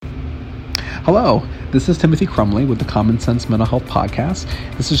Hello, this is Timothy Crumley with the Common Sense Mental Health Podcast.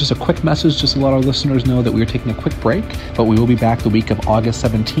 This is just a quick message just to let our listeners know that we are taking a quick break, but we will be back the week of August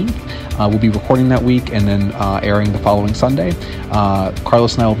 17th. We'll be recording that week and then airing the following Sunday.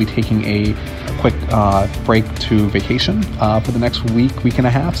 Carlos and I will be taking a quick break to vacation for the next week and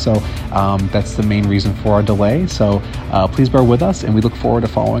a half, so that's the main reason for our delay. So please bear with us, and we look forward to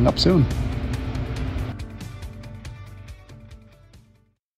following up soon.